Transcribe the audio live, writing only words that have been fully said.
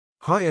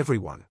Hi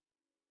everyone.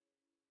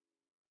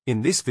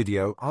 In this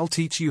video, I'll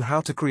teach you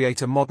how to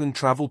create a modern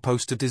travel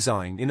poster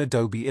design in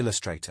Adobe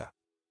Illustrator.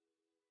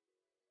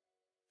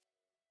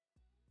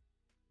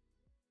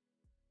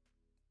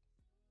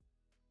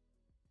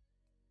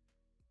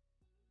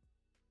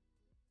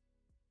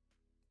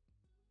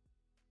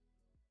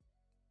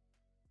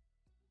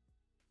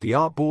 The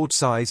artboard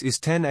size is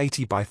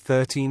 1080 by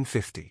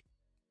 1350.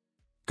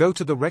 Go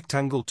to the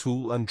rectangle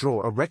tool and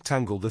draw a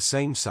rectangle the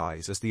same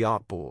size as the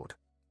artboard.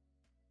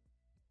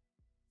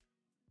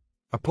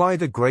 Apply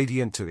the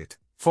gradient to it.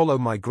 Follow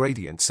my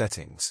gradient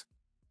settings.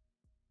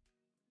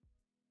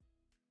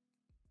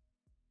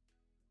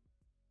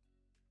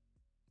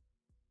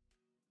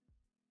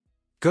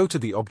 Go to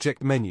the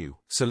Object menu,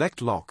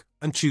 select Lock,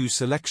 and choose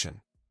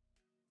Selection.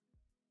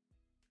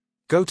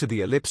 Go to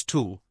the Ellipse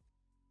tool,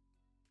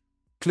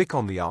 click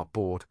on the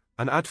artboard,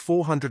 and add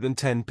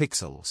 410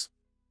 pixels.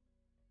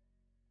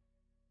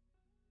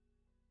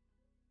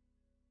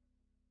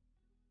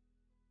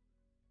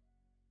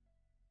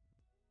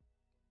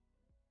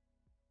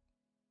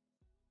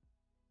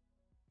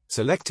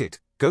 Select it,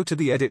 go to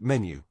the Edit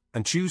menu,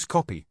 and choose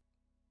Copy.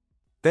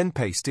 Then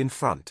paste in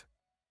front.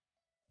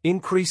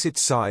 Increase its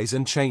size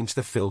and change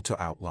the fill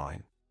to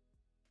outline.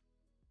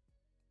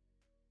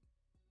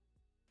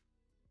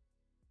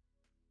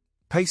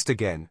 Paste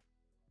again.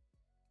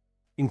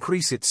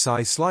 Increase its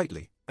size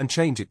slightly, and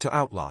change it to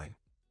outline.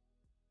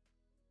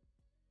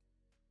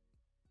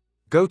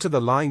 Go to the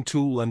Line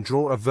tool and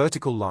draw a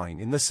vertical line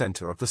in the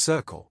center of the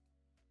circle.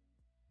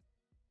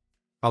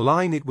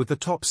 Align it with the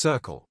top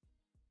circle.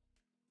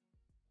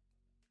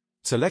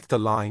 Select the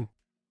line.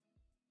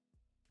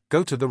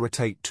 Go to the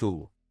Rotate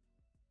tool.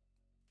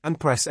 And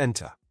press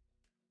Enter.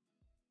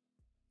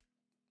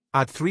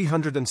 Add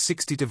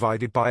 360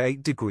 divided by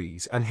 8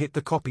 degrees and hit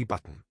the Copy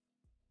button.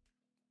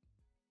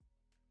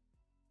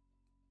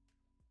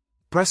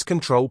 Press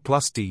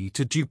Ctrl+D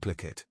to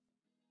duplicate.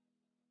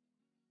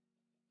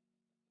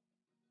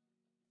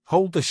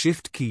 Hold the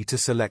Shift key to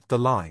select the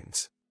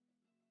lines.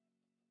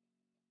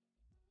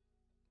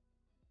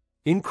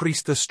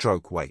 Increase the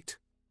stroke weight.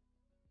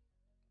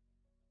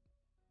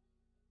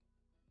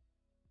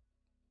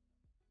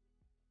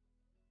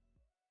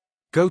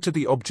 Go to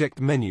the Object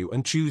menu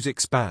and choose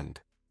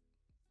Expand.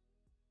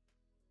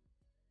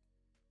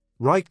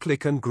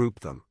 Right-click and group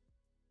them.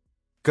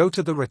 Go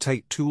to the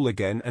Rotate tool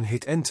again and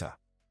hit Enter.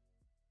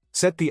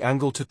 Set the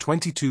angle to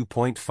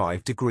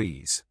 22.5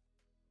 degrees.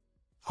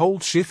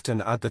 Hold Shift and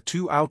add the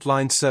two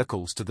outlined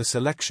circles to the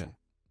selection.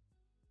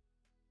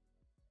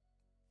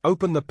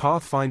 Open the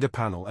Pathfinder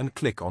panel and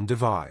click on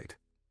Divide.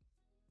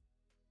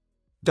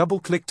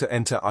 Double-click to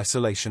enter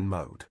isolation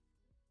mode.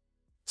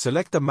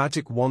 Select the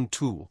Magic Wand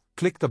tool,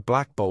 click the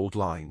black bold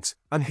lines,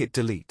 and hit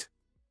Delete.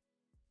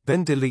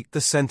 Then delete the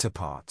center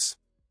parts.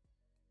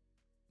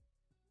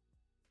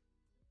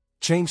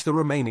 Change the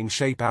remaining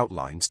shape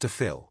outlines to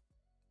fill.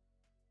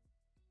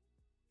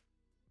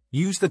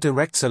 Use the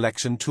Direct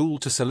Selection tool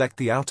to select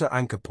the outer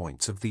anchor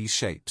points of these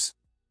shapes.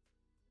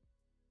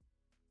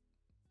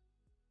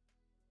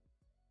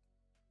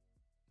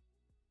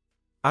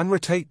 And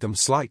rotate them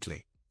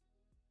slightly.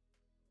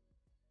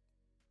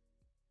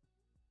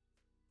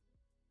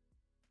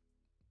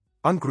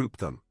 Ungroup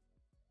them.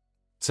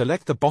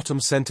 Select the bottom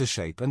center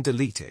shape and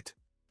delete it.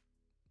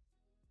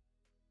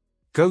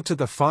 Go to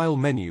the File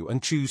menu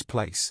and choose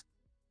Place.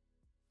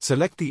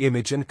 Select the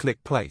image and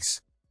click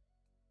Place.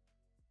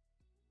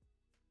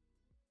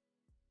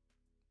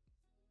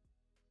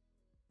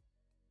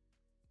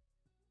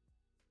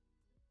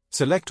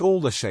 Select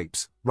all the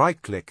shapes,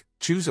 right-click,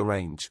 choose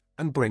Arrange,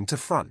 and bring to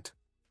front.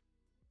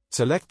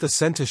 Select the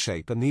center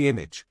shape and the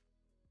image.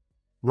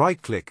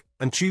 Right-click,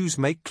 and choose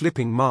Make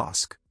Clipping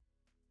Mask.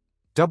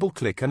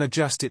 Double-click and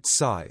adjust its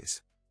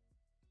size.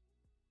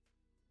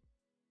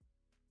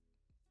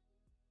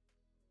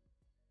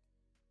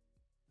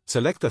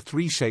 Select the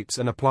three shapes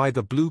and apply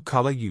the blue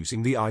color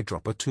using the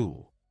eyedropper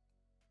tool.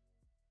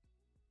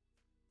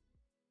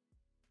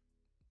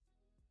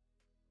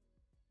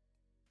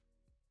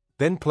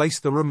 Then place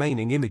the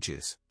remaining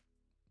images.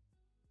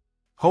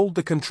 Hold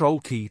the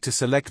Control key to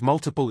select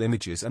multiple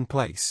images and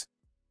place.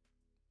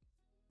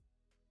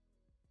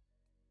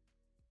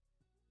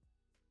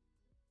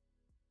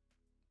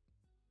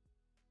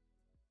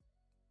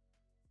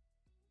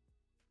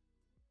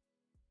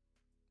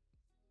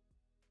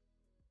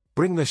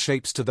 Bring the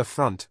shapes to the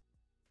front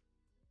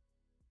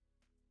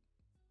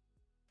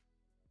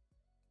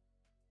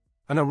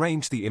and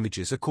arrange the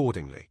images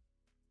accordingly.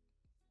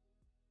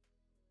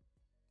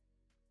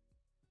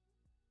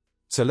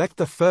 Select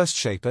the first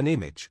shape and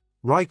image,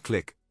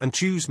 right-click, and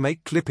choose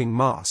Make Clipping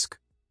Mask.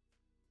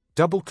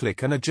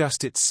 Double-click and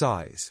adjust its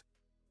size.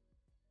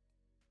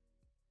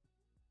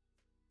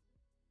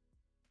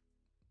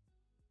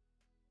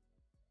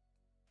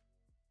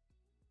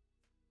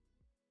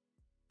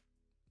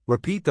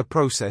 Repeat the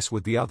process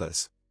with the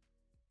others.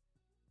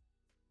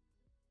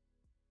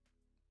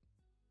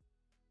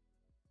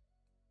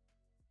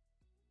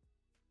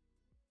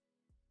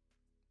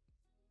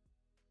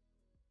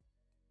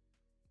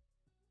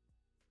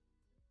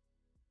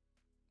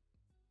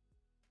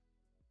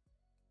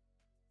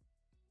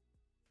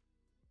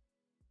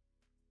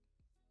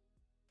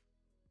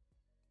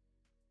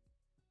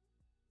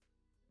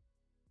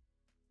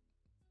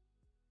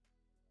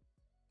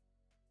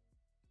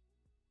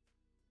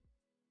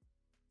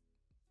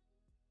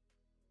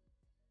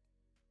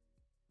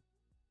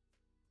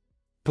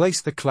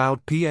 Place the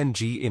cloud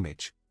PNG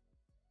image.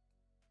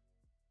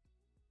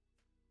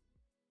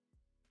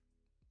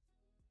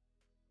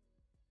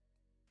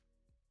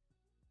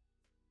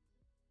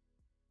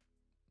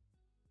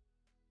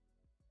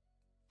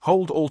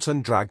 Hold Alt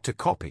and drag to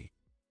copy.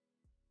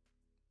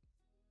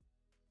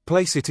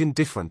 Place it in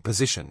different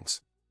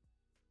positions.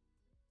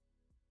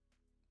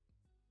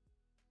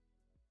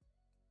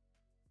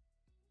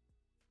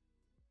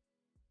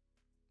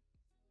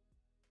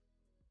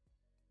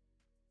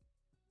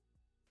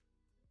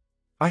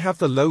 I have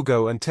the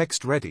logo and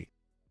text ready.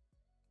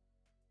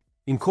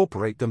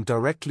 Incorporate them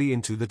directly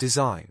into the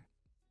design.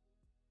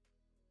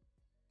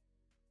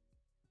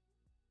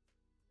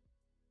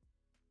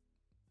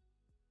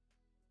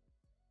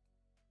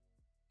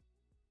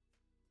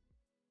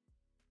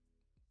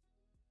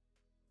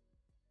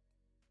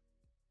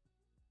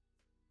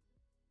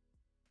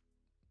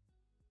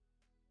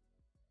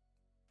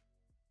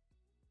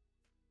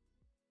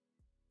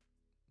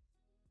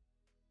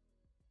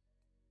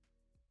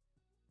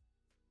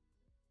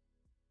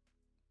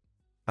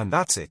 And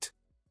that's it.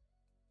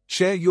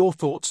 Share your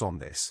thoughts on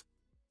this.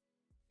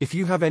 If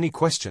you have any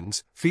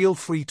questions, feel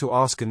free to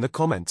ask in the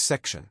comments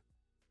section.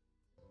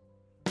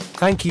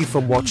 Thank you for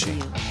watching.